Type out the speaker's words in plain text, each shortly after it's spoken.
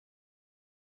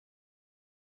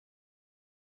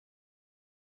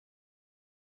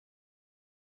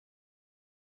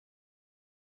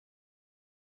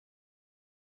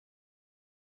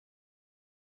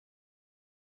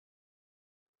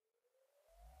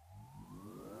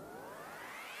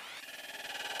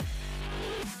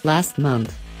Last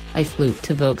month, I flew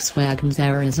to Volkswagen's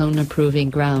Arizona proving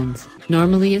grounds,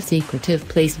 normally a secretive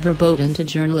place verboten to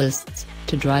journalists,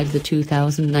 to drive the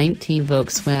 2019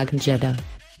 Volkswagen Jetta.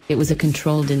 It was a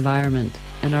controlled environment,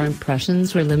 and our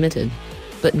impressions were limited.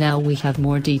 But now we have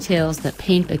more details that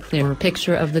paint a clearer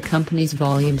picture of the company's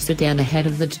volume sedan ahead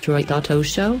of the Detroit Auto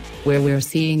Show, where we're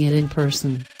seeing it in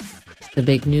person. The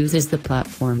big news is the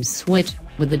platform switch,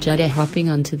 with the Jetta hopping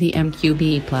onto the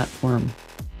MQB platform.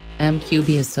 MQB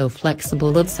is so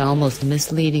flexible it's almost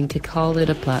misleading to call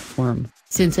it a platform,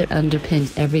 since it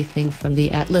underpins everything from the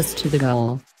Atlas to the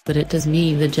Gull, but it does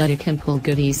mean the Jetta can pull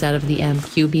goodies out of the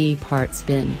MQB parts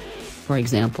bin. For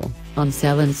example, on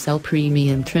SEL and SEL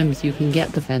Premium trims you can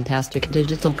get the fantastic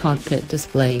Digital Cockpit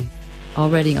display.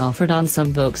 Already offered on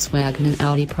some Volkswagen and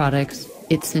Audi products,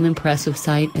 it's an impressive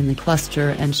sight in the cluster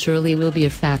and surely will be a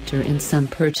factor in some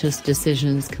purchase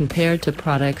decisions compared to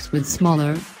products with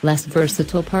smaller, less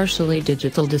versatile partially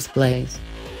digital displays.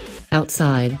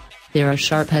 Outside, there are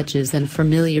sharp edges and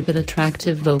familiar but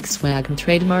attractive Volkswagen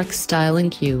trademark styling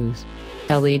cues.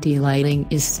 LED lighting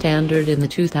is standard in the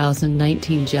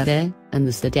 2019 Jetta, and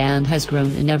the sedan has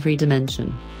grown in every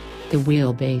dimension. The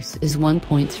wheelbase is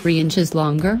 1.3 inches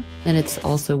longer, and it's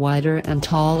also wider and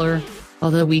taller,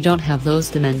 although we don't have those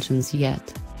dimensions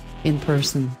yet. In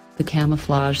person, the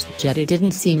camouflaged Jetta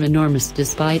didn't seem enormous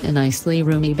despite a nicely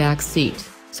roomy back seat,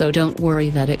 so don't worry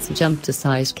that it's jumped a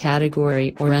size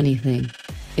category or anything.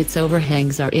 Its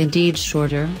overhangs are indeed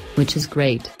shorter, which is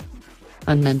great.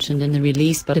 Unmentioned in the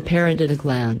release but apparent at a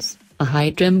glance, a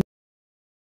high trim